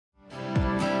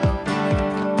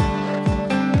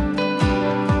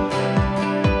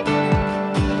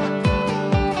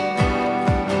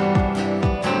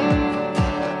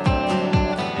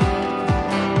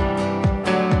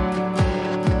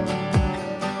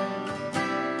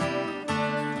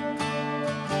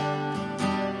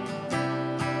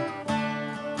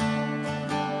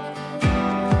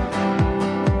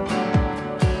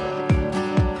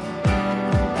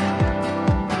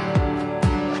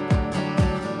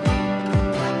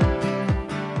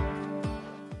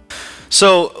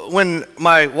So when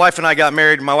my wife and I got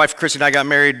married, my wife Chrissy and I got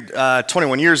married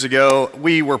 21 years ago,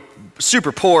 we were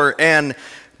super poor,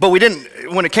 but we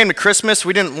didn't, when it came to Christmas,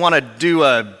 we didn't want to do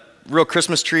a real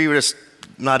Christmas tree. We're just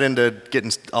not into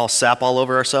getting all sap all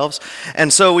over ourselves.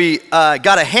 And so we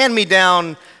got a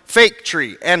hand-me-down fake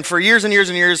tree. And for years and years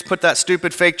and years, put that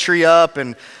stupid fake tree up,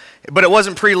 but it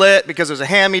wasn't pre-lit because it was a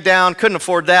hand-me-down, couldn't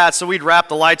afford that, so we'd wrap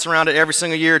the lights around it every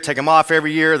single year, take them off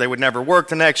every year. They would never work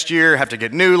the next year, have to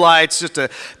get new lights, just a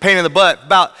pain in the butt.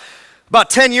 About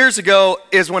 10 years ago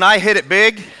is when I hit it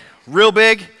big, real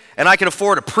big, and I could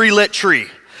afford a pre-lit tree.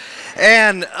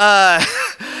 And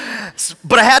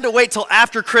but I had to wait till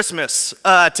after Christmas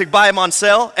to buy them on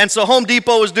sale. And so Home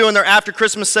Depot was doing their after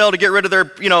Christmas sale to get rid of their,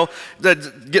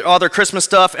 get all their Christmas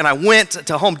stuff. And I went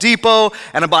to Home Depot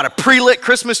and I bought a pre-lit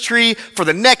Christmas tree for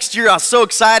the next year. I was so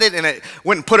excited, and it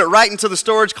went and put it right into the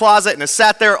storage closet, and it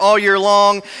sat there all year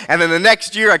long. And then the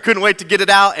next year I couldn't wait to get it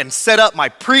out and set up my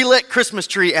pre-lit Christmas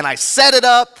tree. And I set it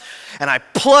up and I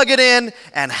plug it in,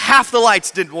 and half the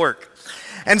lights didn't work.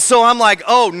 And so I'm like,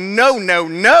 oh, no, no,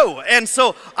 no. And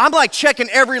so I'm like checking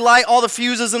every light, all the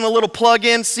fuses and the little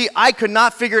plug-in. See, I could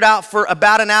not figure it out for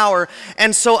about an hour.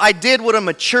 And so I did what a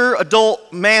mature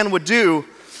adult man would do,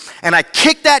 and I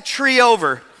kicked that tree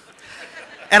over,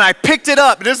 and I picked it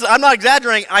up. I'm not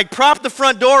exaggerating. I propped the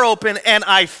front door open, and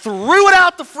I threw it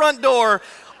out the front door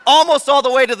almost all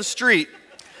the way to the street.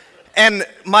 And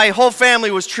my whole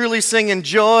family was truly singing,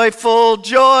 joyful,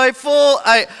 joyful.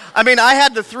 I mean, I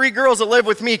had the 3 girls that lived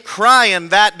with me crying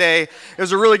that day. It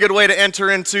was a really good way to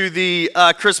enter into the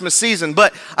Christmas season.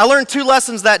 But I learned 2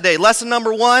 lessons that day. Lesson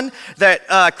number 1,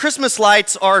 that Christmas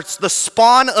lights are the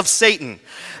spawn of Satan.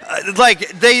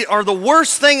 They are the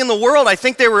worst thing in the world. I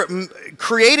think they were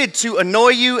created to annoy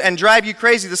you and drive you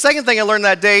crazy. The second thing I learned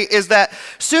that day is that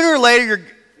sooner or later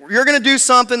you're going to do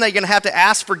something that you're going to have to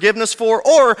ask forgiveness for,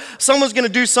 or someone's going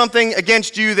to do something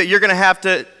against you that you're going to have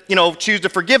to, choose to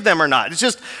forgive them or not. It's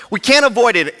just, we can't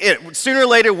avoid it. Sooner or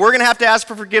later, we're going to have to ask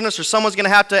for forgiveness, or someone's going to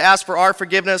have to ask for our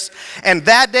forgiveness. And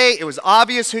that day, it was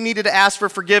obvious who needed to ask for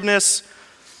forgiveness.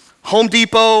 Home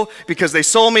Depot, because they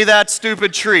sold me that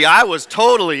stupid tree. I was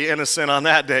totally innocent on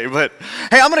that day. But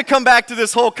hey, I'm going to come back to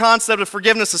this whole concept of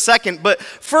forgiveness a second. But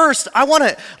first, I want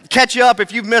to catch you up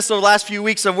if you've missed the last few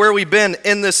weeks of where we've been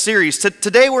in this series.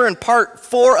 Today, we're in part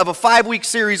 4 of a 5-week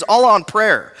series all on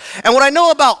prayer. And what I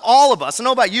know about all of us, I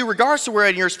know about you, regardless of where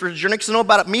in your spiritual journey, because I know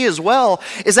about me as well,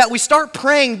 is that we start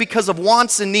praying because of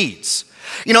wants and needs.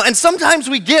 And sometimes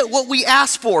we get what we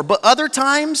ask for, but other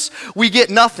times we get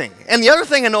nothing. And the other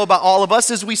thing I know about all of us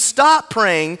is we stop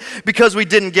praying because we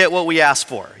didn't get what we asked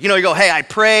for. You go, hey, I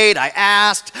prayed, I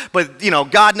asked, but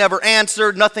God never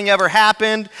answered, nothing ever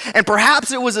happened. And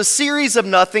perhaps it was a series of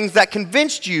nothings that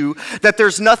convinced you that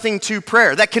there's nothing to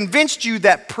prayer, that convinced you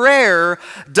that prayer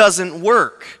doesn't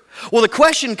work. Well, the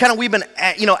question we've been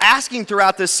asking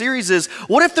throughout this series is,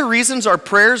 what if the reasons our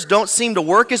prayers don't seem to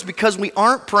work is because we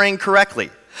aren't praying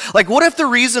correctly? What if the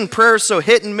reason prayer is so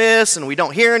hit and miss and we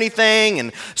don't hear anything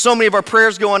and so many of our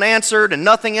prayers go unanswered and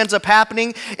nothing ends up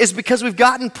happening is because we've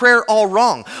gotten prayer all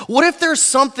wrong? What if there's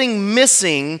something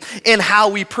missing in how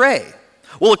we pray?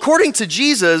 Well, according to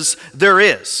Jesus, there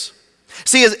is.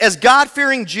 See, as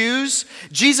God-fearing Jews,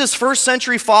 Jesus' first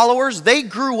century followers, they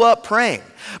grew up praying.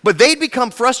 But they'd become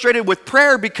frustrated with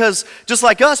prayer because, just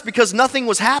like us, because nothing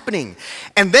was happening.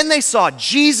 And then they saw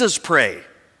Jesus pray.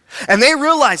 And they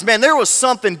realized, man, there was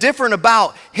something different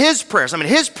about his prayers. I mean,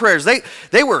 his prayers,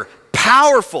 they were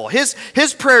powerful. His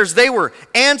prayers, they were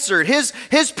answered. His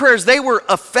prayers, they were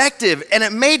effective. And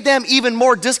it made them even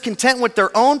more discontent with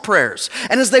their own prayers.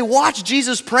 And as they watched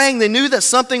Jesus praying, they knew that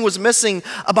something was missing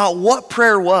about what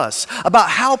prayer was, about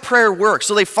how prayer works.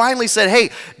 So they finally said,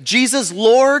 hey, Jesus,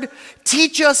 Lord,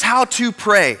 teach us how to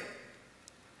pray.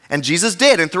 And Jesus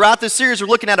did. And throughout this series, we're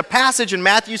looking at a passage in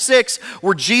Matthew 6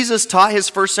 where Jesus taught his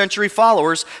first century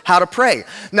followers how to pray.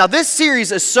 Now, this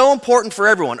series is so important for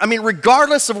everyone. I mean,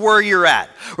 regardless of where you're at,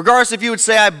 regardless if you would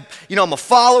say, I'm a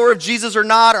follower of Jesus or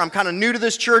not, or I'm kind of new to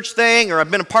this church thing, or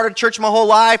I've been a part of church my whole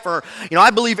life, or,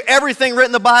 I believe everything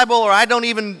written in the Bible, or I don't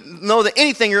even know that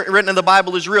anything written in the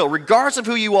Bible is real. Regardless of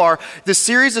who you are, this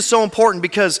series is so important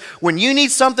because when you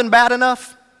need something bad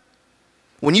enough,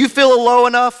 when you feel low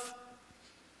enough,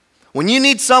 when you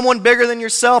need someone bigger than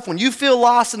yourself, when you feel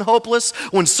lost and hopeless,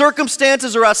 when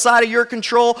circumstances are outside of your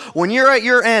control, when you're at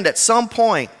your end at some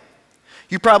point,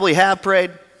 you probably have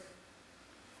prayed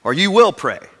or you will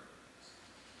pray.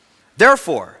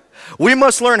 Therefore, we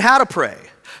must learn how to pray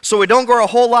so we don't go our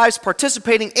whole lives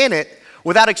participating in it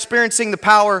without experiencing the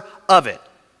power of it.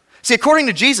 See, according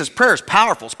to Jesus, prayer is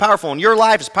powerful. It's powerful in your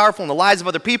life. It's powerful in the lives of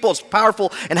other people. It's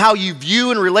powerful in how you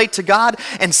view and relate to God.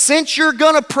 And since you're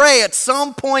going to pray at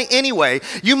some point anyway,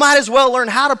 you might as well learn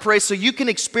how to pray so you can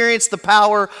experience the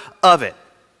power of it.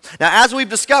 Now, as we've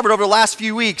discovered over the last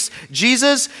few weeks,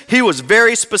 Jesus, he was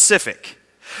very specific.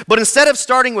 But instead of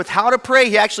starting with how to pray,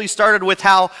 he actually started with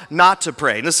how not to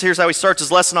pray. And here's how he starts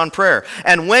his lesson on prayer.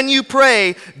 And when you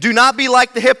pray, do not be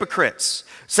like the hypocrites.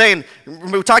 Saying,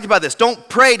 we talked about this, don't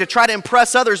pray to try to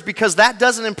impress others because that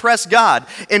doesn't impress God.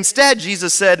 Instead,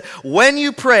 Jesus said, when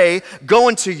you pray, go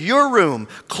into your room,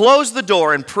 close the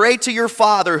door, and pray to your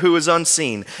Father who is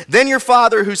unseen. Then your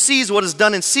Father who sees what is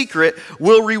done in secret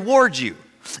will reward you.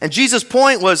 And Jesus'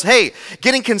 point was, hey,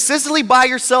 getting consistently by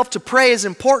yourself to pray is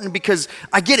important because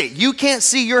I get it. You can't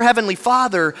see your heavenly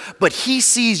Father, but he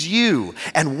sees you.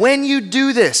 And when you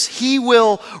do this, he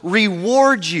will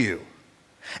reward you.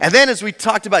 And then as we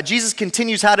talked about, Jesus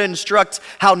continues how to instruct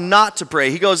how not to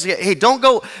pray. He goes, hey, don't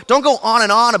go on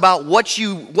and on about what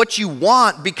you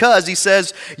want, because he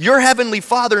says, your heavenly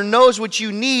Father knows what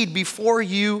you need before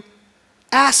you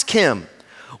ask him.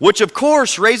 Which of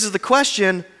course raises the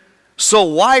question, so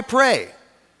why pray?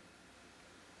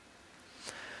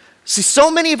 See,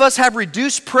 so many of us have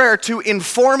reduced prayer to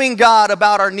informing God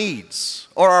about our needs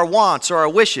or our wants or our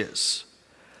wishes.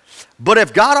 But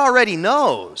if God already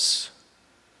knows,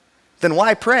 then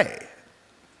why pray?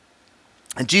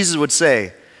 And Jesus would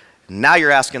say, now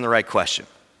you're asking the right question.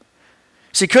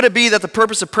 See, could it be that the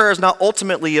purpose of prayer is not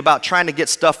ultimately about trying to get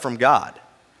stuff from God?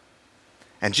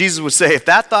 And Jesus would say, if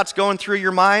that thought's going through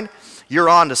your mind, you're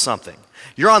on to something.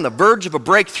 You're on the verge of a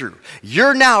breakthrough.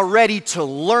 You're now ready to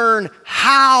learn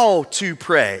how to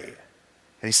pray.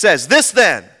 And he says, this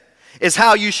then is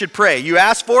how you should pray. You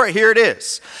ask for it, here it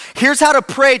is. Here's how to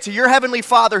pray to your heavenly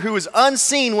Father who is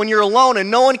unseen when you're alone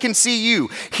and no one can see you.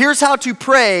 Here's how to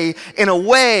pray in a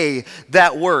way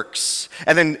that works.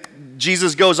 And then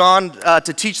Jesus goes on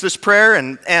to teach this prayer,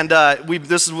 and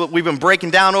this is what we've been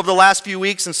breaking down over the last few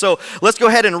weeks. And so let's go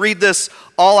ahead and read this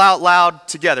all out loud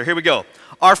together. Here we go.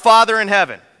 Our Father in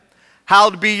heaven,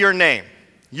 hallowed be your name.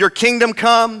 Your kingdom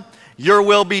come, your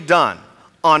will be done,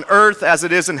 on earth as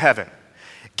it is in heaven.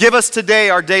 Give us today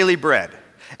our daily bread,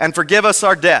 and forgive us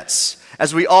our debts,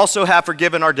 as we also have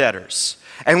forgiven our debtors.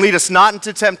 And lead us not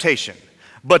into temptation,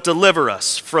 but deliver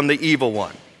us from the evil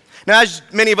one. Now, as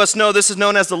many of us know, this is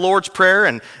known as the Lord's Prayer,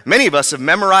 and many of us have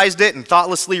memorized it and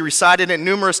thoughtlessly recited it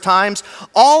numerous times,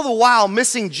 all the while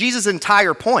missing Jesus'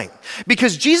 entire point.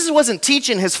 Because Jesus wasn't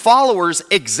teaching his followers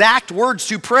exact words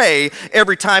to pray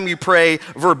every time you pray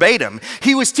verbatim.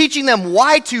 He was teaching them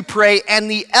why to pray and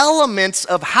the elements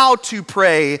of how to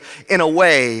pray in a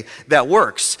way that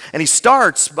works. And he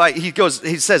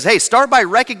says, hey, start by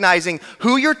recognizing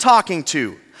who you're talking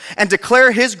to and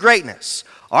declare his greatness.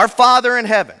 Our Father in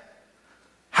heaven,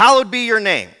 hallowed be your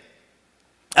name.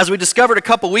 As we discovered a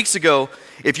couple weeks ago,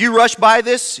 if you rush by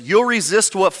this, you'll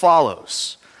resist what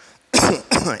follows.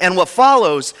 And what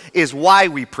follows is why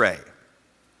we pray.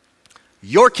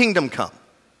 Your kingdom come.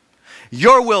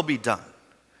 Your will be done.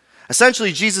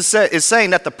 Essentially, Jesus is saying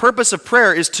that the purpose of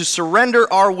prayer is to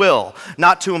surrender our will,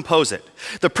 not to impose it.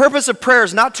 The purpose of prayer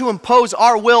is not to impose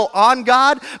our will on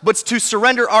God, but to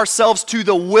surrender ourselves to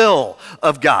the will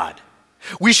of God.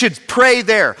 We should pray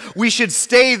there. We should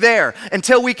stay there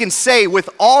until we can say with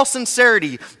all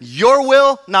sincerity, your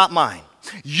will, not mine.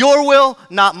 Your will,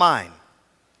 not mine.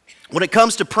 When it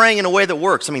comes to praying in a way that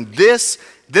works, I mean, this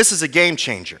is a game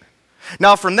changer.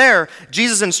 Now from there,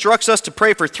 Jesus instructs us to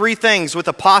pray for three things with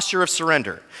a posture of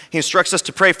surrender. He instructs us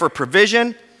to pray for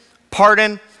provision,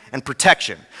 pardon, and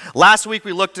protection. Last week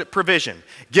we looked at provision.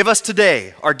 Give us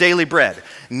today our daily bread.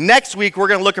 Next week we're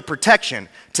going to look at protection.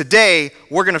 Today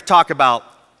we're going to talk about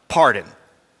pardon.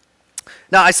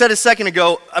 Now I said a second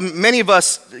ago, many of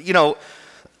us,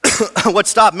 what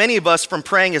stopped many of us from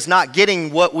praying is not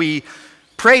getting what we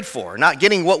prayed for, not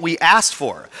getting what we asked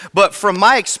for. But from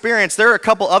my experience, there are a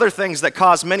couple other things that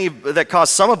cause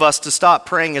some of us to stop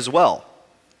praying as well.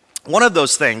 One of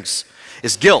those things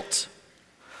is guilt.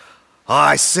 Oh,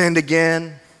 I sinned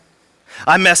again.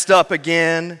 I messed up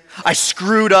again. I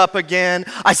screwed up again.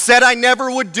 I said I never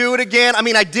would do it again. I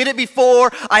mean, I did it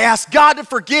before. I asked God to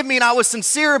forgive me and I was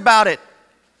sincere about it.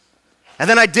 And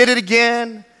then I did it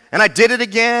again. And I did it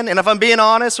again. And if I'm being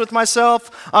honest with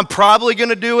myself, I'm probably going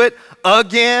to do it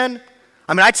again.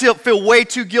 I mean, I feel way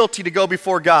too guilty to go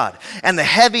before God. And the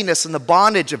heaviness and the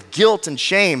bondage of guilt and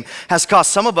shame has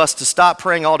caused some of us to stop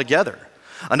praying altogether.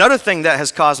 Another thing that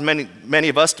has caused many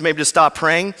of us to maybe to stop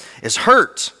praying is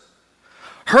hurt.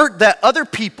 Hurt that other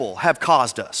people have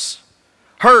caused us.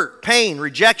 Hurt, pain,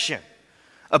 rejection,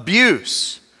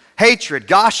 abuse, hatred,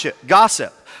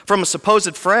 gossip, from a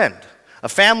supposed friend, a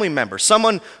family member,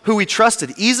 someone who we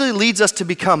trusted, easily leads us to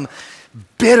become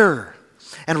bitter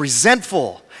and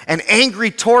resentful and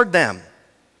angry toward them.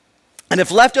 And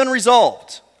if left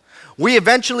unresolved, we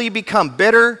eventually become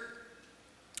bitter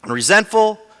and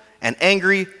resentful and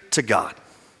angry to God.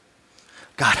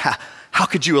 God, how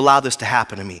could you allow this to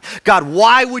happen to me? God,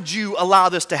 why would you allow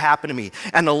this to happen to me?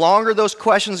 And the longer those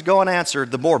questions go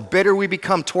unanswered, the more bitter we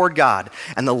become toward God,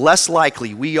 and the less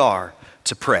likely we are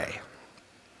to pray.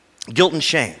 Guilt and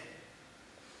shame,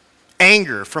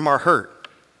 anger from our hurt,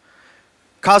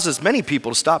 causes many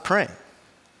people to stop praying.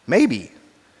 Maybe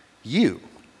you.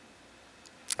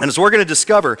 And as we're going to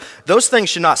discover, those things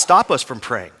should not stop us from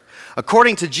praying.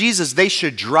 According to Jesus, they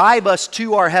should drive us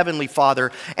to our Heavenly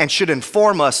Father and should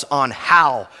inform us on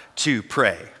how to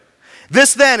pray.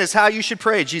 This then is how you should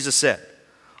pray, Jesus said.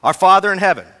 Our Father in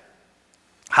heaven,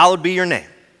 hallowed be your name.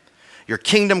 Your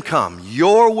kingdom come,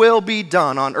 your will be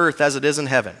done on earth as it is in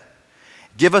heaven.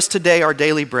 Give us today our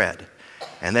daily bread.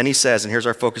 And then he says, and here's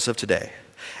our focus of today,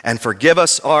 and forgive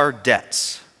us our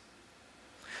debts.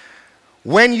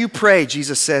 When you pray,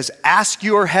 Jesus says, ask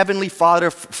your Heavenly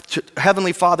Father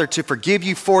to forgive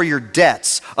you for your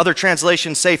debts. Other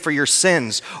translations say for your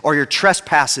sins or your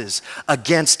trespasses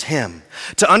against Him.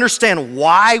 To understand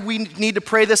why we need to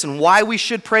pray this and why we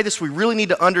should pray this, we really need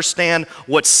to understand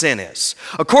what sin is.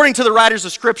 According to the writers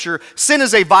of Scripture, sin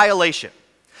is a violation.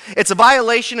 It's a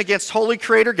violation against holy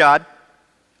Creator God.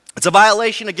 It's a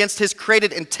violation against His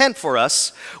created intent for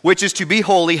us, which is to be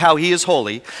holy how He is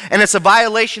holy. And it's a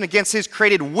violation against His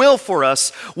created will for us,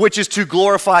 which is to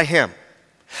glorify Him.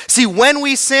 See, when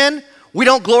we sin, we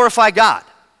don't glorify God.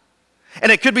 And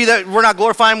it could be that we're not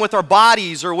glorifying with our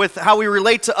bodies or with how we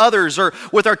relate to others or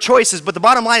with our choices. But the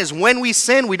bottom line is when we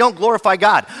sin, we don't glorify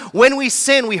God. When we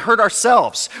sin, we hurt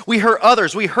ourselves. We hurt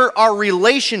others. We hurt our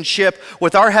relationship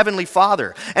with our Heavenly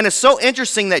Father. And it's so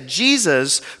interesting that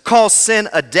Jesus calls sin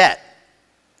a debt.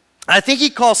 I think He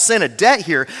calls sin a debt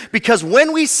here because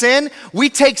when we sin, we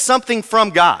take something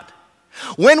from God.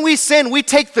 When we sin, we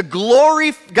take the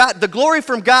glory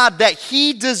from God that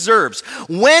He deserves.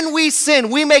 When we sin,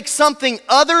 we make something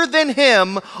other than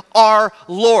Him our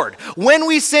Lord. When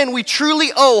we sin, we truly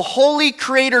owe holy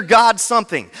Creator God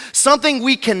something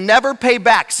we can never pay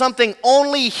back, something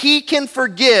only He can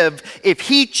forgive if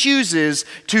He chooses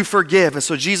to forgive. And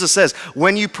so Jesus says,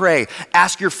 when you pray,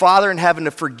 ask your Father in heaven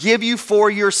to forgive you for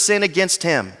your sin against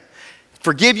Him.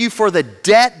 Forgive you for the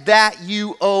debt that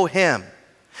you owe Him.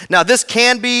 Now, this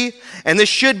can be, and this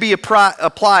should be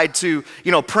applied to,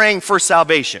 praying for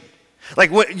salvation. Like,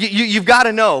 you've got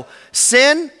to know,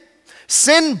 sin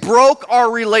broke our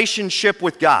relationship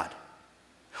with God,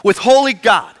 with holy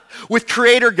God, with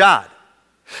Creator God.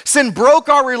 Sin broke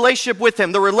our relationship with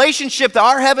Him, the relationship that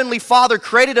our Heavenly Father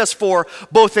created us for,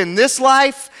 both in this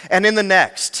life and in the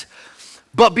next.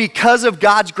 But because of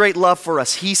God's great love for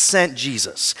us, He sent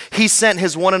Jesus. He sent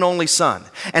His one and only Son.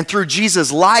 And through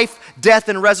Jesus' life, death,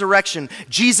 and resurrection,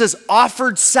 Jesus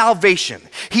offered salvation.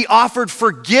 He offered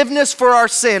forgiveness for our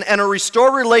sin and a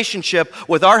restored relationship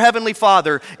with our Heavenly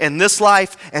Father in this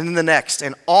life and in the next.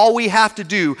 And all we have to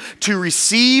do to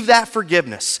receive that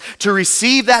forgiveness, to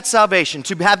receive that salvation,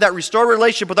 to have that restored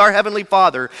relationship with our Heavenly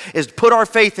Father is put our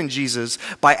faith in Jesus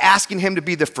by asking Him to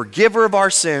be the forgiver of our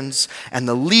sins and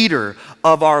the leader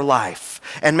of our life.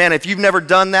 And man, if you've never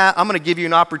done that, I'm going to give you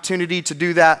an opportunity to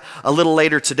do that a little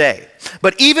later today.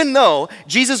 But even though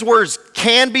Jesus' words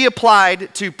can be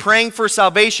applied to praying for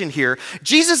salvation here,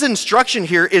 Jesus' instruction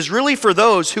here is really for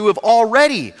those who have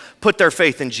already put their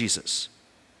faith in Jesus.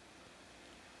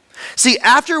 See,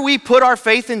 after we put our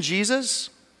faith in Jesus,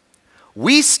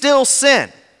 we still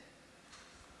sin.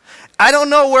 I don't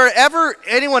know wherever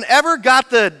anyone ever got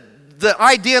the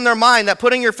idea in their mind that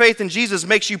putting your faith in Jesus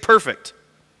makes you perfect.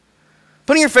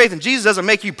 Putting your faith in Jesus doesn't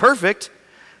make you perfect,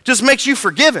 it just makes you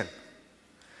forgiven.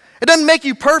 It doesn't make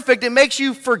you perfect, it makes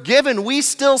you forgiven. We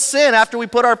still sin after we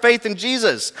put our faith in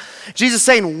Jesus. Jesus is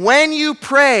saying, when you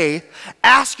pray,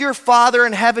 ask your Father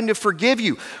in heaven to forgive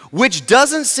you, which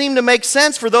doesn't seem to make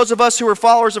sense for those of us who are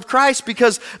followers of Christ,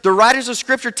 because the writers of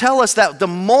Scripture tell us that the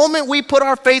moment we put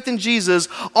our faith in Jesus,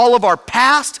 all of our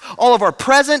past, all of our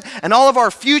present, and all of our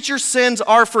future sins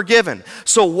are forgiven.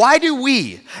 So why do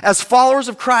we, as followers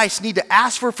of Christ, need to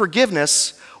ask for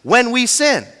forgiveness when we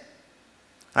sin?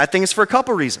 I think it's for a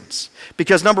couple reasons.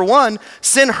 Because number one,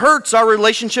 sin hurts our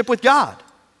relationship with God.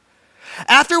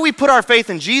 After we put our faith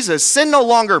in Jesus, sin no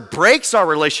longer breaks our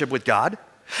relationship with God.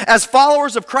 As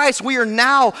followers of Christ, we are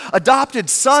now adopted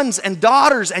sons and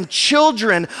daughters and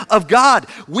children of God.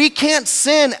 We can't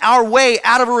sin our way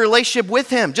out of a relationship with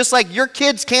Him, just like your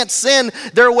kids can't sin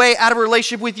their way out of a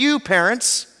relationship with you,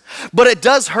 parents. but it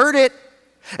does hurt it.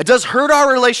 It does hurt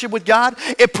our relationship with God.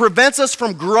 It prevents us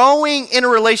from growing in a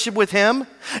relationship with Him,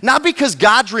 not because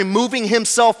God's removing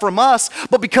Himself from us,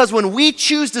 but because when we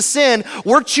choose to sin,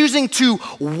 we're choosing to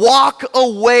walk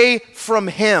away from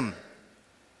Him.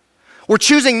 We're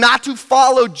choosing not to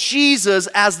follow Jesus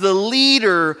as the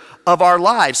leader of our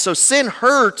lives. So sin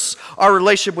hurts our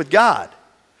relationship with God.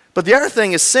 But the other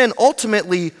thing is sin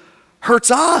ultimately hurts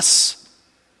us.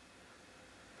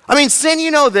 I mean, sin,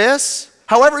 you know this.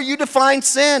 However you define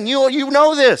sin, you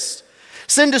know this.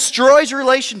 Sin destroys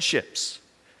relationships.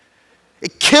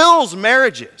 It kills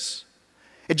marriages.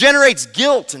 It generates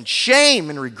guilt and shame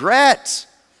and regret.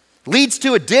 Leads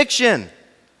to addiction.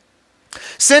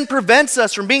 Sin prevents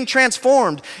us from being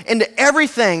transformed into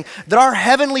everything that our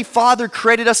Heavenly Father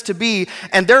created us to be,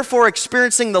 and therefore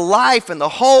experiencing the life and the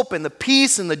hope and the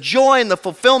peace and the joy and the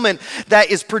fulfillment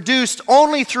that is produced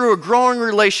only through a growing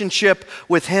relationship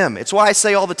with Him. It's why I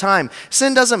say all the time,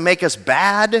 sin doesn't make us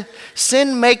bad,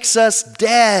 sin makes us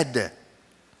dead.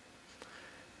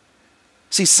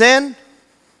 See, sin,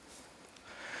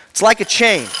 it's like a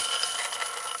chain.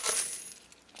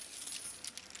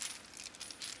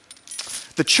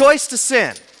 The choice to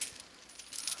sin,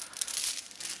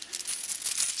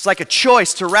 it's like a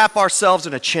choice to wrap ourselves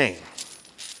in a chain.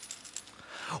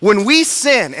 When we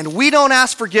sin and we don't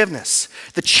ask forgiveness,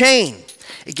 the chain,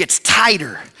 it gets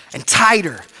tighter and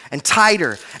tighter and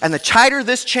tighter. And the tighter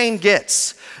this chain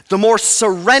gets, the more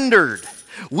surrendered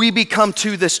we become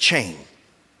to this chain.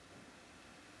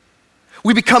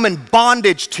 We become in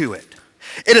bondage to it.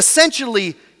 It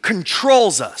essentially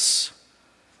controls us.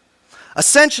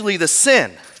 Essentially, the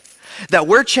sin that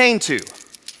we're chained to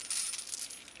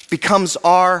becomes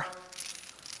our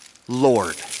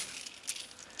Lord.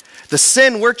 The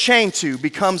sin we're chained to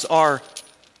becomes our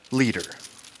leader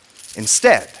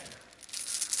instead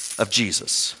of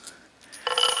Jesus.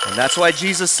 And that's why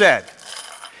Jesus said,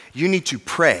 you need to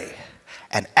pray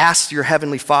and ask your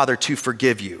Heavenly Father to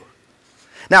forgive you.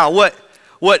 Now, what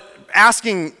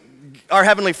asking our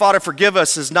Heavenly Father forgive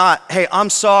us is not, hey, I'm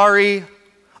sorry,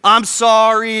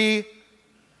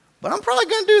 but I'm probably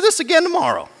going to do this again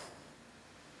tomorrow.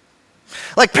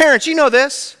 Like parents, you know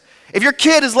this. If your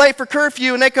kid is late for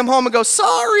curfew and they come home and go,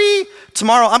 sorry,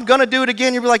 tomorrow I'm going to do it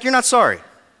again, you'll be like, you're not sorry.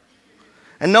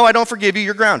 And no, I don't forgive you,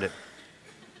 you're grounded.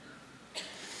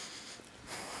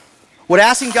 What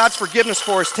asking God's forgiveness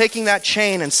for is taking that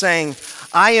chain and saying,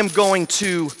 I am going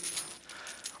to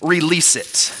release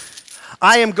it.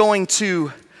 I am going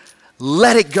to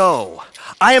let it go.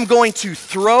 I am going to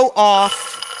throw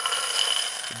off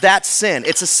that sin.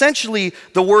 It's essentially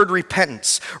the word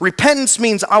repentance. Repentance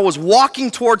means I was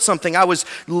walking towards something.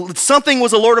 Something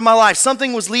was the Lord of my life.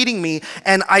 Something was leading me,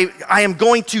 and I am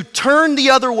going to turn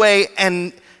the other way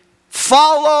and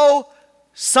follow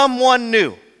someone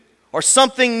new or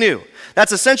something new.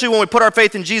 That's essentially when we put our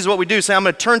faith in Jesus, what we do. Say, I'm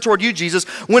going to turn toward you, Jesus.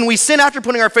 When we sin after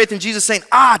putting our faith in Jesus, saying,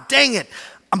 dang it,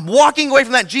 I'm walking away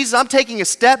from that. Jesus, I'm taking a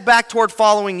step back toward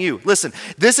following you. Listen,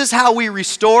 this is how we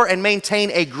restore and maintain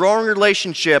a growing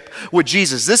relationship with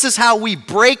Jesus. This is how we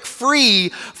break free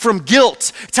from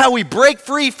guilt. It's how we break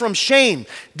free from shame.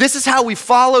 This is how we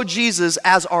follow Jesus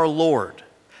as our Lord,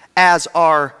 as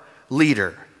our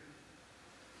leader.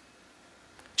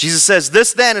 Jesus says,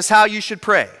 this then is how you should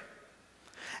pray.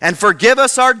 And forgive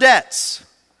us our debts.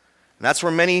 And that's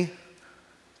where many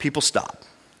people stop.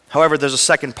 However, there's a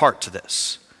second part to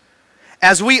this.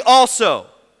 As we also,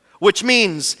 which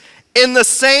means in the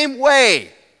same way,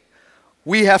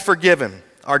 we have forgiven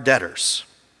our debtors.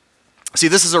 See,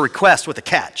 this is a request with a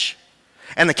catch.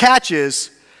 And the catch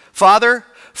is, Father,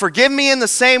 forgive me in the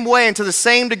same way and to the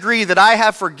same degree that I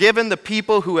have forgiven the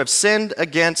people who have sinned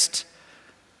against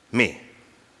me,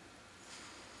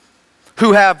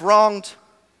 who have wronged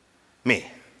me,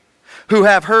 who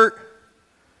have hurt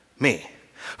me,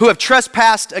 who have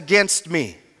trespassed against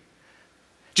me.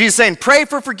 Jesus is saying, pray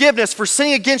for forgiveness for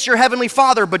sinning against your Heavenly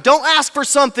Father, but don't ask for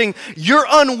something you're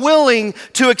unwilling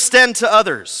to extend to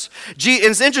others.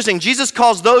 It's interesting, Jesus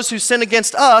calls those who sin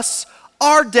against us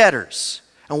our debtors.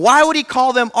 And why would He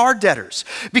call them our debtors?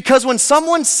 Because when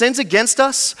someone sins against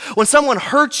us, when someone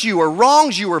hurts you or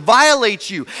wrongs you or violates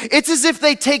you, it's as if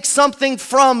they take something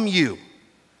from you.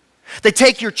 They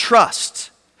take your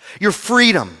trust, your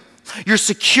freedom, your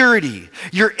security,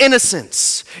 your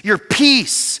innocence, your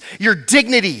peace, your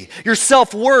dignity, your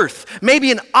self-worth,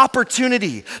 maybe an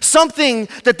opportunity, something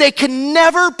that they can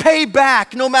never pay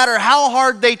back no matter how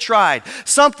hard they tried,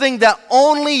 something that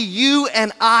only you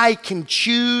and I can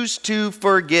choose to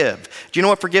forgive. Do you know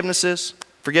what forgiveness is?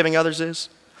 Forgiving others is?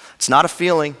 It's not a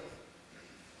feeling.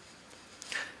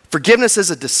 Forgiveness is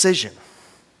a decision.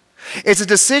 It's a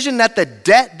decision that the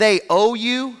debt they owe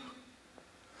you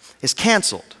is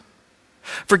canceled.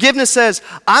 Forgiveness says,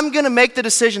 I'm going to make the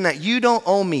decision that you don't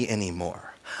owe me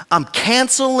anymore. I'm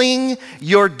canceling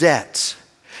your debt.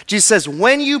 Jesus says,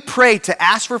 when you pray to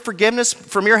ask for forgiveness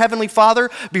from your Heavenly Father,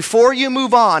 before you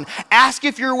move on, ask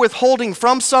if you're withholding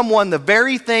from someone the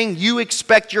very thing you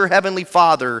expect your Heavenly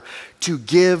Father to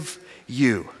give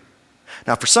you.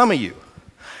 Now, for some of you,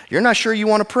 you're not sure you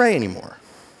want to pray anymore.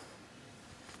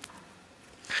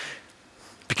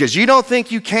 Because you don't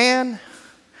think you can,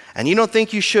 and you don't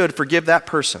think you should forgive that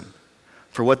person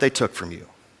for what they took from you.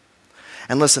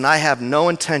 And listen, I have no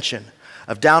intention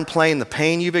of downplaying the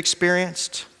pain you've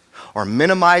experienced or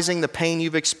minimizing the pain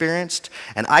you've experienced,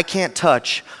 and I can't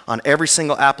touch on every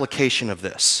single application of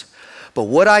this. But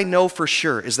what I know for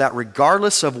sure is that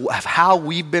regardless of how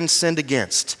we've been sinned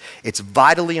against, it's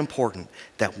vitally important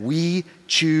that we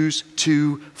choose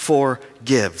to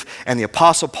forgive. And the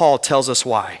Apostle Paul tells us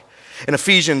why. In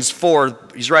Ephesians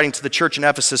 4, he's writing to the church in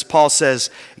Ephesus, Paul says,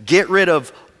 get rid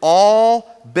of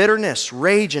all bitterness,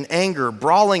 rage, and anger,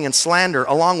 brawling and slander,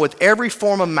 along with every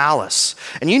form of malice.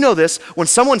 And you know this, when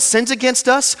someone sins against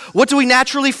us, what do we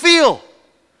naturally feel?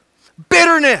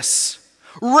 Bitterness,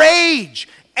 rage,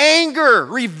 anger,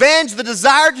 revenge, the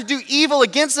desire to do evil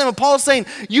against them. And Paul's saying,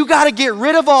 you got to get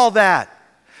rid of all that.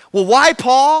 Well, why,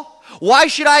 Paul? Why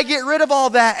should I get rid of all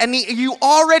that? And you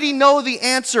already know the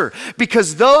answer.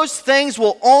 Because those things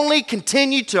will only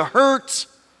continue to hurt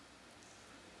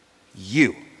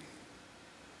you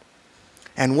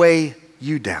and weigh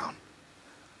you down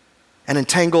and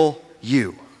entangle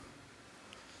you.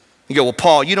 You go, well,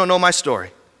 Paul, you don't know my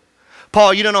story.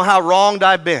 Paul, you don't know how wronged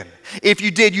I've been. If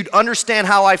you did, you'd understand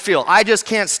how I feel. I just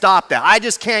can't stop that. I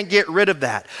just can't get rid of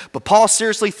that. But Paul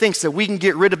seriously thinks that we can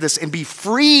get rid of this and be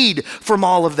freed from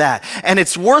all of that. And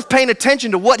it's worth paying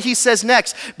attention to what he says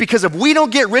next, because if we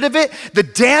don't get rid of it, the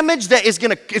damage that it's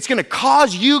going to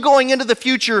cause you going into the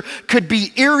future could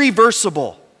be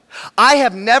irreversible. I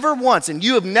have never once, and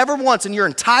you have never once in your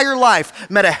entire life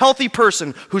met a healthy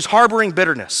person who's harboring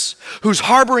bitterness, who's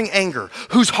harboring anger,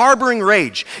 who's harboring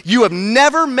rage. You have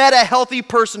never met a healthy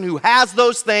person who has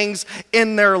those things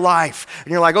in their life.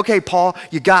 And you're like, okay, Paul,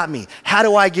 you got me. How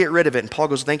do I get rid of it? And Paul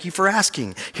goes, thank you for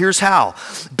asking. Here's how.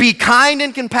 Be kind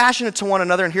and compassionate to one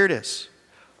another, and here it is.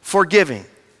 Forgiving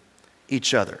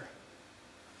each other.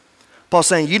 Paul's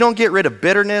saying you don't get rid of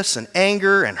bitterness and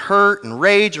anger and hurt and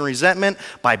rage and resentment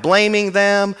by blaming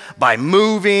them, by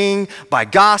moving, by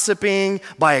gossiping,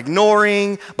 by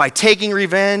ignoring, by taking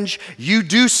revenge. You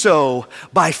do so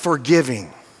by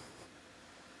forgiving.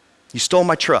 You stole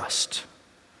my trust.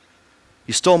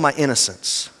 You stole my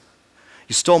innocence.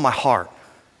 You stole my heart.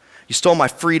 You stole my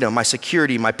freedom, my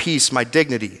security, my peace, my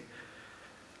dignity.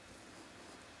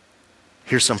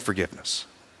 Here's some forgiveness.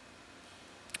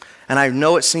 And I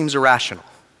know it seems irrational,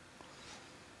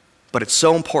 but it's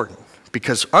so important,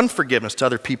 because unforgiveness to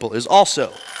other people is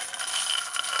also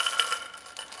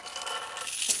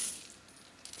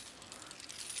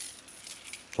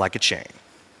like a chain.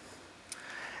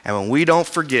 And when we don't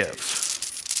forgive,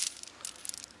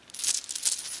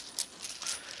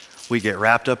 we get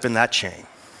wrapped up in that chain.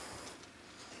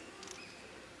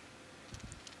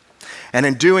 And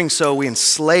in doing so, we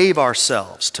enslave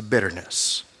ourselves to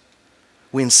bitterness.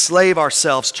 We enslave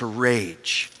ourselves to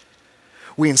rage.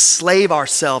 We enslave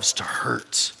ourselves to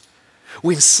hurt.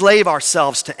 We enslave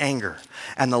ourselves to anger.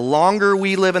 And the longer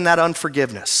we live in that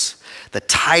unforgiveness, the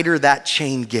tighter that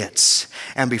chain gets.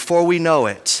 And before we know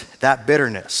it, that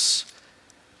bitterness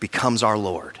becomes our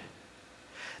Lord.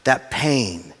 That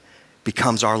pain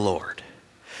becomes our Lord.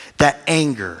 That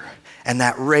anger and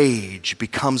that rage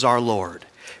becomes our Lord,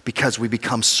 because we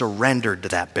become surrendered to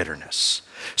that bitterness.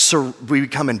 So we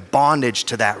become in bondage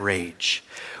to that rage.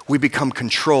 We become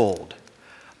controlled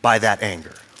by that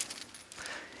anger.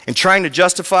 In trying to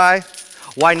justify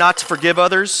why not to forgive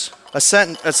others,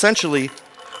 essentially,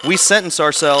 we sentence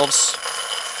ourselves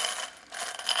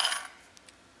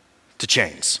to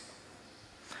chains.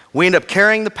 We end up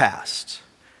carrying the past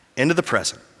into the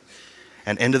present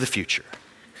and into the future.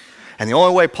 And the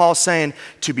only way Paul's saying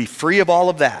to be free of all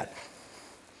of that,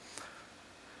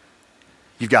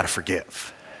 you've got to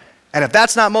forgive. And if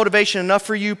that's not motivation enough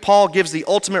for you, Paul gives the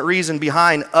ultimate reason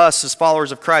behind us as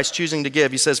followers of Christ choosing to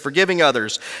give. He says, forgiving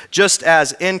others, just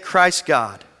as in Christ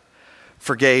God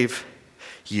forgave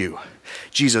you.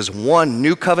 Jesus' one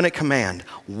new covenant command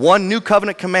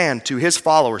to his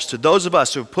followers, to those of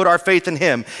us who have put our faith in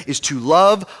him, is to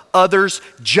love others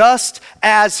just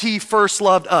as he first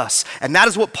loved us. And that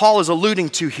is what Paul is alluding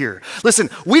to here. Listen,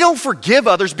 we don't forgive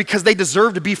others because they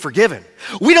deserve to be forgiven.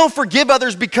 We don't forgive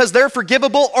others because they're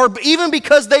forgivable or even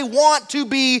because they want to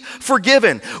be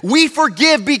forgiven. We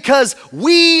forgive because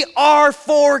we are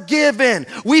forgiven.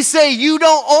 We say, you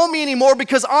don't owe me anymore,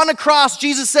 because on the cross,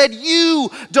 Jesus said, you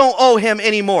don't owe him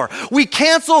anymore. We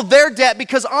cancel their debt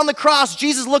because on the cross,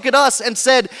 Jesus looked at us and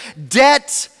said,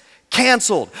 debt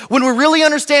canceled. When we really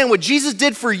understand what Jesus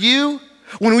did for you,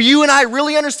 when you and I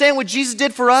really understand what Jesus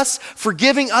did for us,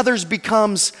 forgiving others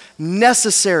becomes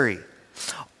necessary.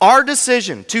 Our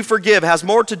decision to forgive has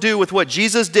more to do with what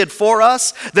Jesus did for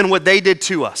us than what they did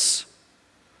to us.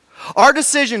 Our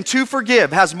decision to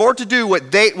forgive has more to do with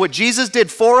what Jesus did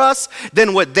for us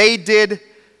than what they did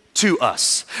to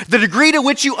us. The degree to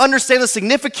which you understand the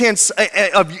significance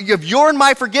of your and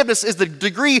my forgiveness is the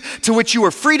degree to which you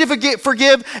are free to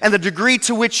forgive and the degree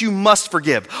to which you must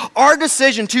forgive. Our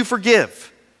decision to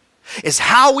forgive is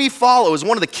how we follow, is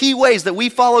one of the key ways that we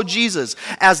follow Jesus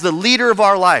as the leader of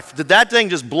our life. Did that thing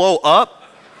just blow up?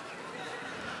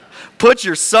 Put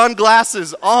your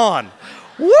sunglasses on.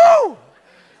 Woo!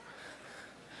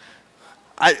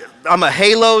 I'm a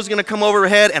halo's gonna come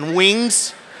overhead and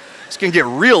wings. It's gonna get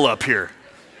real up here.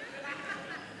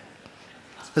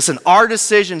 Listen, our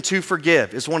decision to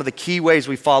forgive is one of the key ways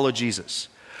we follow Jesus.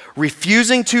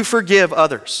 Refusing to forgive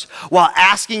others while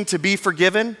asking to be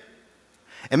forgiven,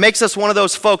 it makes us one of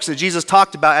those folks that Jesus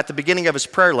talked about at the beginning of his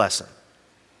prayer lesson.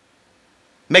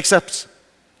 Makes us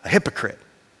a hypocrite,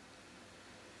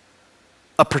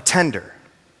 a pretender.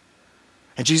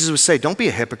 And Jesus would say, don't be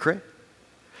a hypocrite.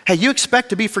 Hey, you expect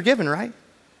to be forgiven, right?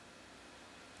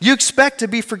 You expect to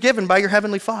be forgiven by your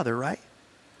heavenly Father, right?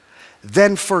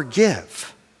 Then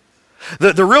forgive.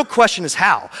 The real question is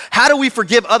how? How do we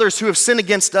forgive others who have sinned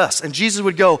against us? And Jesus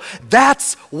would go,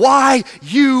 that's why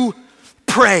you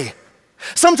pray.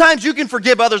 Sometimes you can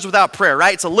forgive others without prayer,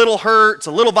 right? It's a little hurt, it's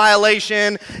a little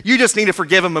violation. You just need to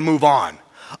forgive them and move on.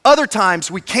 Other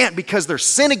times we can't because their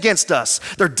sin against us,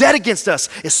 their debt against us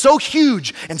is so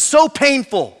huge and so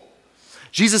painful.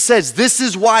 Jesus says, this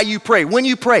is why you pray. When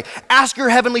you pray, ask your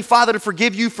heavenly Father to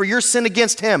forgive you for your sin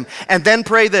against him, and then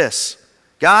pray this: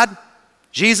 God,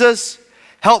 Jesus,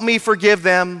 help me forgive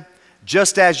them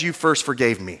just as you first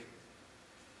forgave me.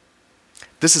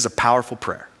 This is a powerful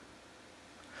prayer.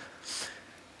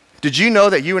 Did you know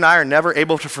that you and I are never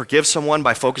able to forgive someone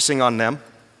by focusing on them?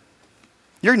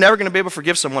 You're never going to be able to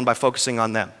forgive someone by focusing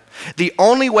on them. The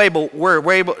only way that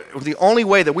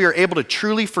we are able to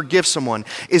truly forgive someone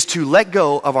is to let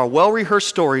go of our well-rehearsed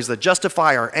stories that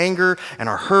justify our anger and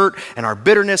our hurt and our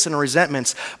bitterness and our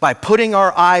resentments by putting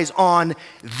our eyes on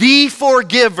the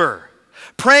forgiver.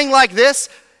 Praying like this,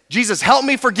 Jesus, help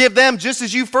me forgive them just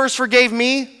as you first forgave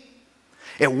me.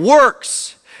 It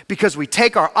works because we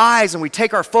take our eyes and we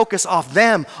take our focus off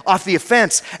them, off the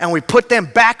offense, and we put them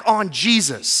back on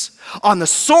Jesus, on the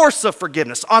source of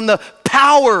forgiveness, on the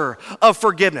power of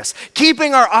forgiveness.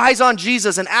 Keeping our eyes on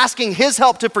Jesus and asking his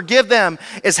help to forgive them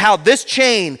is how this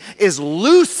chain is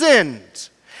loosened,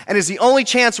 and is the only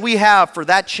chance we have for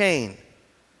that chain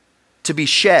to be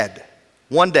shed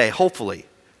one day, hopefully,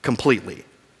 completely.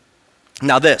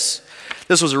 Now this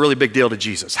was a really big deal to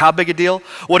Jesus. How big a deal?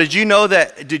 Well, do you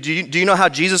know how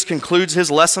Jesus concludes his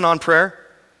lesson on prayer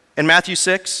in Matthew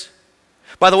 6?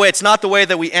 By the way, it's not the way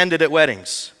that we end it at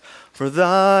weddings. For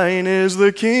thine is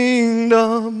the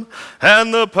kingdom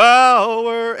and the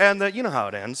power and the, you know how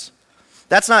it ends.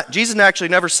 That's not, Jesus actually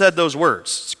never said those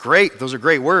words. It's great, those are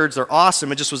great words, they're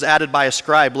awesome. It just was added by a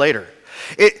scribe later.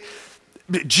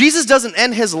 Jesus doesn't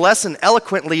end his lesson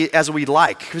eloquently as we'd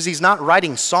like, because he's not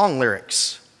writing song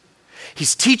lyrics.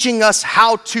 He's teaching us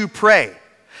how to pray.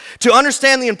 To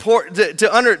understand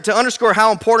to underscore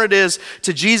how important it is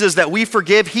to Jesus that we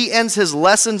forgive, he ends his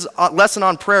lesson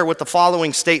on prayer with the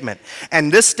following statement.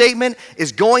 And this statement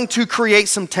is going to create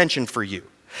some tension for you.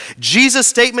 Jesus'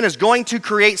 statement is going to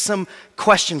create some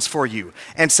questions for you.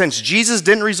 And since Jesus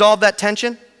didn't resolve that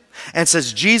tension, and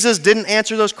since Jesus didn't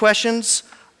answer those questions,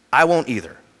 I won't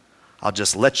either. I'll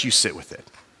just let you sit with it.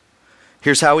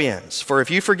 Here's how he ends. For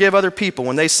if you forgive other people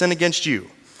when they sin against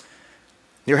you,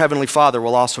 your heavenly Father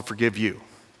will also forgive you.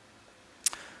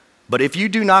 But if you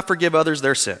do not forgive others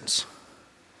their sins,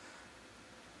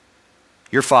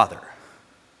 your Father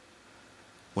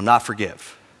will not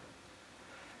forgive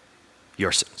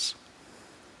your sins.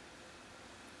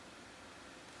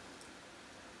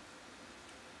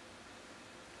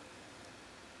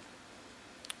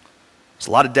 There's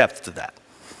a lot of depth to that.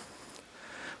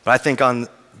 But I think on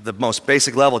the most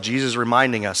basic level, Jesus is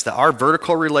reminding us that our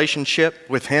vertical relationship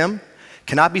with him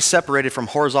cannot be separated from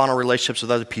horizontal relationships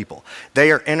with other people.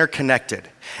 They are interconnected.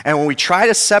 And when we try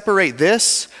to separate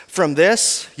this from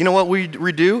this, you know what we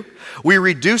do? We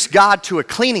reduce God to a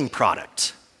cleaning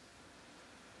product.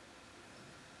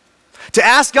 To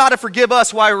ask God to forgive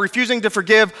us while refusing to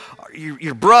forgive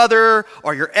your brother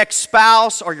or your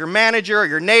ex-spouse or your manager or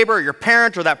your neighbor or your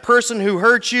parent or that person who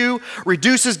hurt you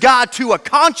reduces God to a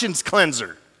conscience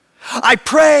cleanser. I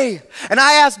pray and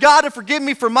I ask God to forgive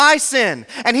me for my sin,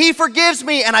 and he forgives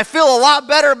me, and I feel a lot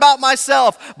better about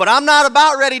myself, but I'm not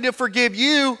about ready to forgive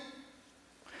you.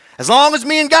 As long as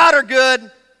me and God are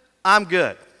good, I'm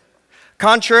good.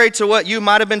 Contrary to what you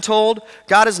might have been told,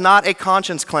 God is not a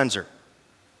conscience cleanser.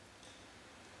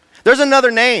 There's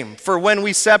another name for when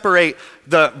we separate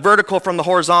the vertical from the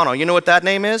horizontal. You know what that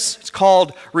name is? It's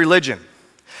called religion.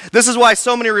 This is why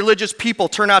so many religious people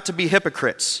turn out to be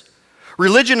hypocrites.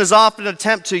 Religion is often an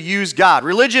attempt to use God.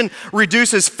 Religion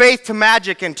reduces faith to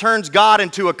magic and turns God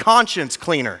into a conscience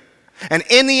cleaner. And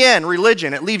in the end,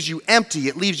 religion, it leaves you empty,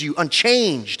 it leaves you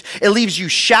unchanged, it leaves you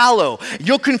shallow.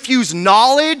 You'll confuse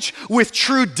knowledge with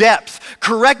true depth.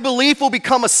 Correct belief will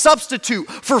become a substitute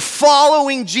for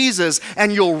following Jesus,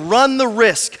 and you'll run the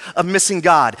risk of missing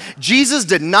God. Jesus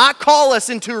did not call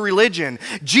us into religion.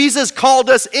 Jesus called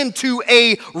us into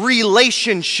a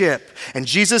relationship. And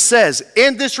Jesus says,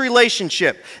 in this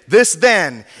relationship, this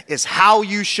then is how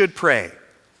you should pray.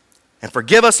 And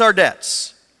forgive us our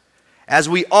debts, as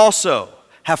we also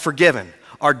have forgiven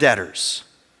our debtors.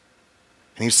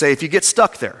 And you say, if you get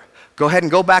stuck there, go ahead and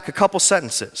go back a couple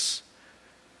sentences.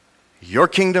 Your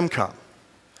kingdom come,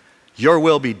 your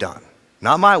will be done.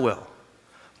 Not my will,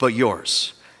 but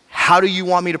yours. How do you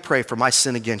want me to pray for my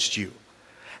sin against you?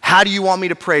 How do you want me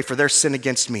to pray for their sin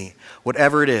against me?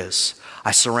 Whatever it is,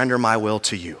 I surrender my will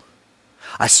to you.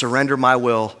 I surrender my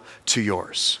will to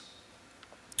yours.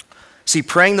 See,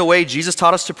 praying the way Jesus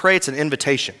taught us to pray, it's an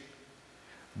invitation.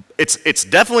 It's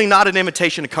definitely not an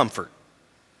invitation to comfort.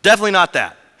 Definitely not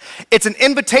that. It's an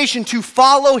invitation to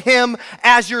follow him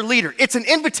as your leader. It's an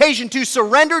invitation to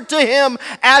surrender to him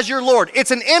as your Lord.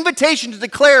 It's an invitation to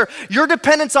declare your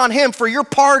dependence on him for your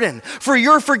pardon, for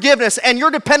your forgiveness, and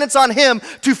your dependence on him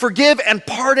to forgive and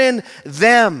pardon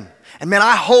them. And man,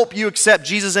 I hope you accept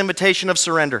Jesus' invitation of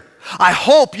surrender. I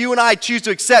hope you and I choose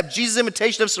to accept Jesus'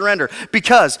 invitation of surrender,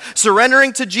 because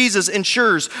surrendering to Jesus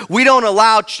ensures we don't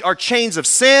allow our chains of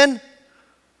sin,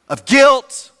 of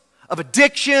guilt, of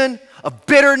addiction, of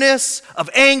bitterness, of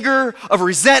anger, of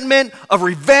resentment, of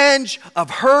revenge,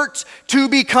 of hurt to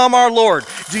become our Lord.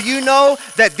 Do you know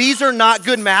that these are not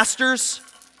good masters?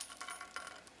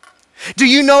 Do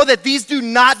you know that these do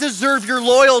not deserve your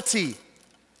loyalty?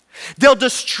 They'll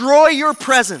destroy your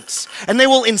presence, and they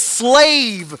will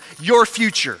enslave your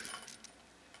future.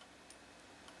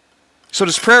 So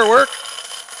does prayer work?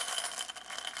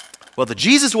 Well, the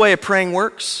Jesus way of praying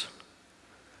works.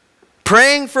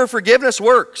 Praying for forgiveness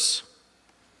works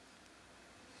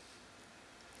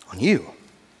on you.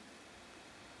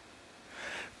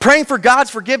 Praying for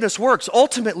God's forgiveness works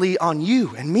ultimately on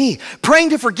you and me. Praying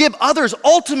to forgive others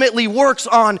ultimately works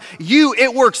on you.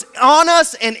 It works on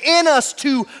us and in us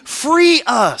to free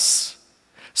us.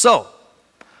 So,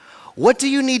 what do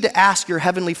you need to ask your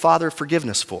Heavenly Father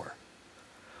forgiveness for?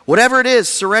 Whatever it is,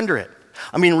 surrender it.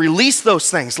 I mean, release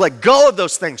those things, let go of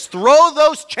those things, throw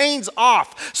those chains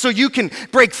off so you can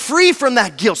break free from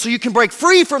that guilt, so you can break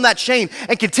free from that shame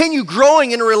and continue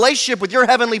growing in a relationship with your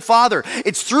Heavenly Father.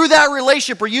 It's through that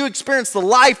relationship where you experience the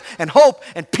life and hope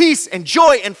and peace and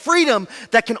joy and freedom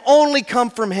that can only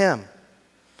come from Him.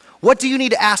 What do you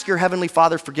need to ask your Heavenly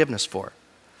Father forgiveness for?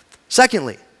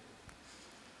 Secondly,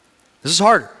 this is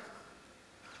harder.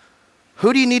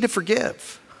 Who do you need to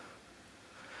forgive?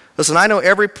 Listen, I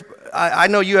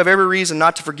know you have every reason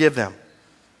not to forgive them.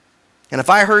 And if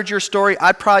I heard your story,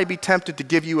 I'd probably be tempted to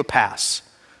give you a pass.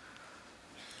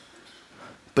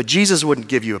 But Jesus wouldn't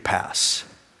give you a pass.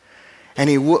 And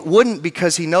He wouldn't,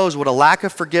 because He knows what a lack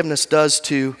of forgiveness does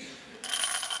to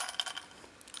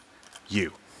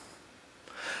you.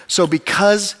 So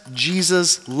because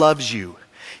Jesus loves you,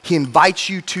 He invites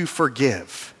you to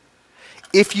forgive.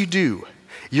 If you do,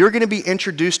 you're going to be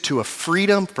introduced to a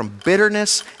freedom from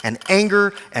bitterness and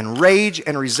anger and rage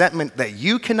and resentment that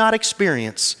you cannot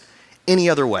experience any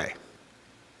other way.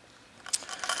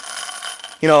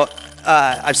 You know,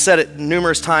 I've said it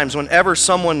numerous times. Whenever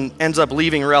someone ends up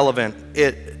leaving relevant,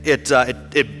 it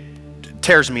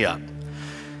tears me up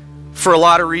for a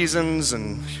lot of reasons.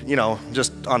 And you know,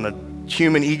 just on the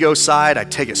human ego side, I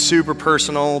take it super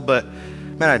personal. But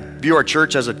man, I view our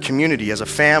church as a community, as a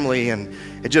family, and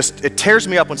it tears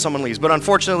me up when someone leaves. But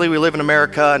unfortunately, we live in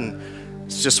America, and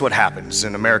it's just what happens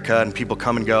in America, and people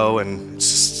come and go, and it's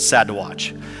sad to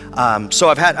watch. So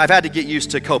I've had to get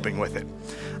used to coping with it.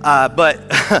 But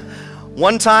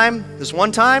this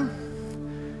one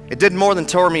time, it did more than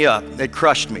tore me up. It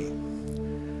crushed me.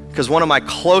 Because one of my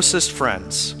closest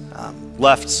friends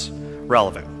left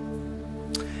Relevant.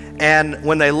 And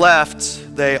when they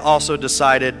left, they also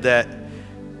decided that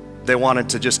they wanted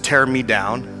to just tear me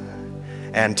down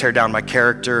and tear down my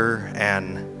character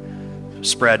and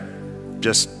spread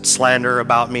just slander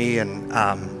about me. And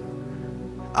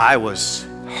I was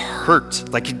hurt.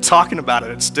 Like, talking about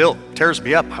it, it still tears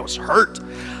me up. I was hurt.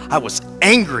 I was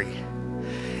angry.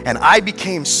 And I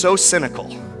became so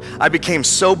cynical. I became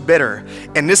so bitter,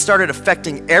 and this started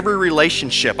affecting every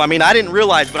relationship. I mean, I didn't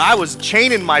realize, but I was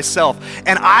chaining myself,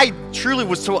 and I truly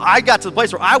was, so I got to the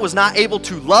place where I was not able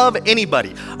to love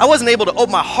anybody. I wasn't able to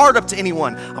open my heart up to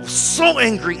anyone. I was so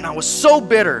angry, and I was so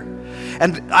bitter.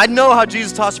 And I know how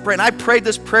Jesus taught us to pray, and I prayed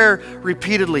this prayer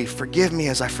repeatedly. Forgive me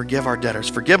as I forgive our debtors.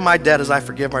 Forgive my debt as I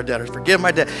forgive our debtors. Forgive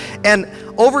my debt. And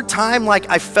over time, like,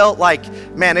 I felt like,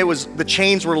 man, the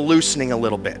chains were loosening a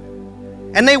little bit.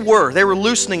 And they were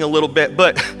loosening a little bit,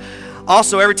 but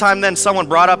also every time then someone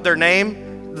brought up their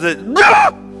name,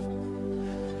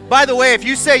 by the way, if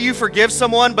you say you forgive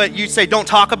someone, but you say don't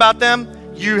talk about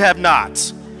them, you have not,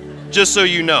 just so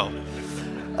you know.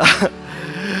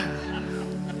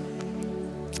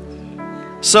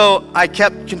 So I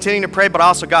kept continuing to pray, but I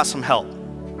also got some help.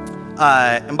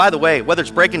 And by the way, whether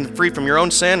it's breaking free from your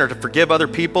own sin or to forgive other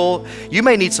people, you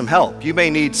may need some help. You may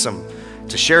need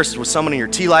to share with someone in your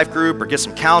T-Life group, or get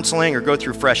some counseling, or go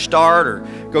through Fresh Start, or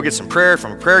go get some prayer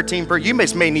from a prayer team. You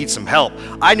may need some help.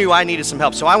 I knew I needed some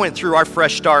help, so I went through our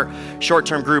Fresh Start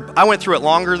short-term group. I went through it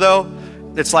longer though.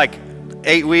 It's like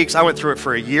 8 weeks. I went through it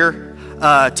for a year.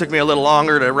 It took me a little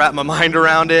longer to wrap my mind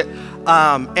around it.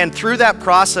 And through that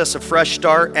process of Fresh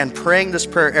Start and praying this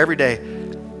prayer every day,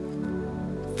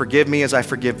 forgive me as I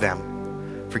forgive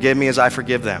them. Forgive me as I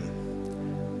forgive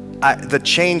them. The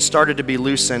chains started to be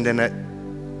loosened, and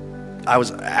I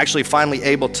was actually finally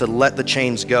able to let the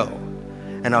chains go,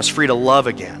 and I was free to love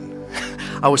again.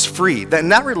 I was free. In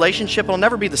that relationship, it'll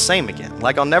never be the same again.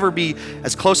 Like, I'll never be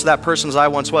as close to that person as I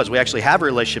once was. We actually have a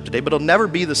relationship today, but it'll never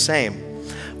be the same.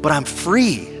 But I'm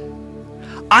free.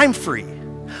 I'm free.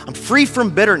 I'm free from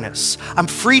bitterness. I'm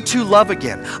free to love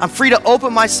again. I'm free to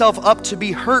open myself up to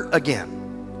be hurt again.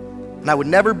 And I would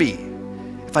never be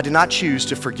if I did not choose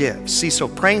to forgive. See, so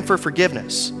praying for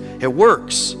forgiveness, it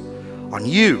works on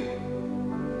you.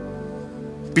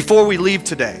 Before we leave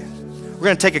today, we're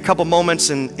going to take a couple moments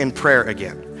in prayer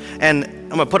again. And I'm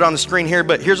going to put it on the screen here,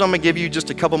 but here's what I'm going to give you just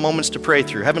a couple moments to pray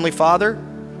through. Heavenly Father,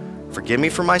 forgive me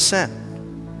for my sin.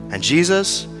 And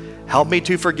Jesus, help me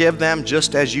to forgive them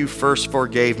just as you first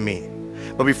forgave me.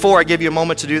 But before I give you a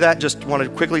moment to do that, just want to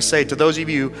quickly say to those of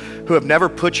you who have never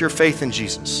put your faith in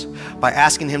Jesus, by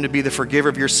asking him to be the forgiver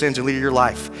of your sins and leader of your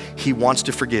life, he wants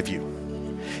to forgive you.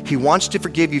 He wants to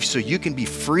forgive you so you can be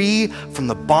free from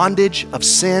the bondage of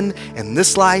sin in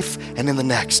this life and in the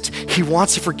next. He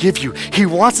wants to forgive you. He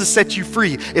wants to set you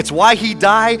free. It's why he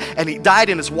died, and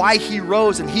it's why he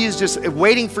rose, and he is just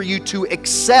waiting for you to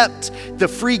accept the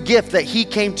free gift that he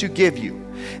came to give you.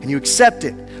 And you accept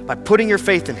it by putting your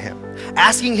faith in him,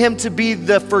 asking him to be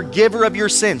the forgiver of your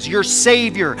sins, your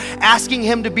Savior, asking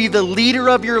him to be the leader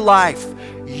of your life,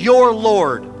 your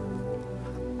Lord.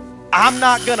 I'm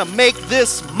not gonna make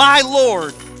this my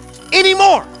Lord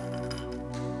anymore.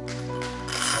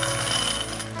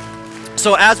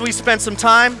 So as we spend some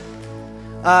time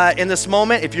in this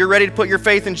moment, if you're ready to put your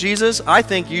faith in Jesus, I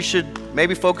think you should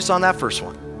maybe focus on that first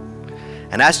one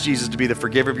and ask Jesus to be the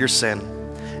forgiver of your sin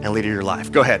and leader of your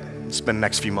life. Go ahead and spend the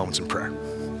next few moments in prayer.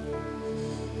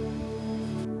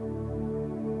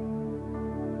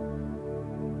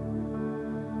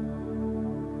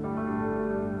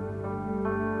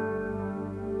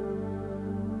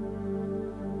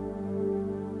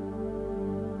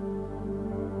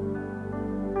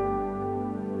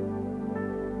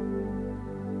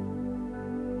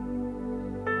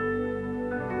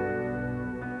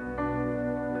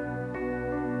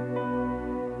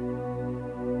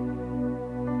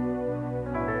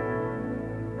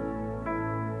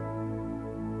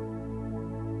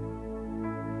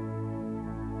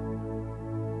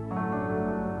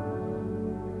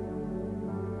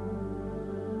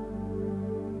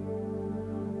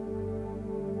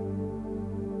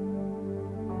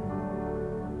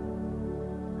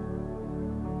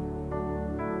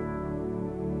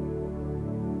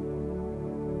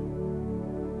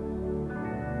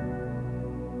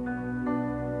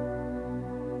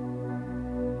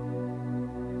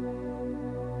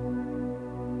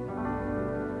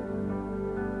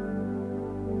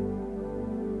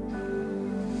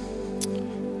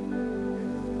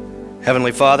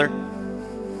 Heavenly Father,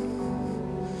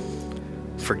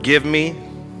 forgive me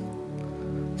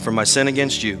for my sin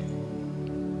against you.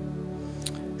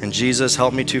 And Jesus,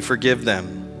 help me to forgive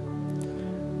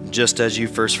them, just as you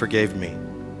first forgave me.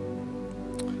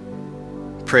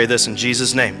 Pray this in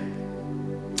Jesus' name.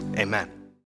 Amen.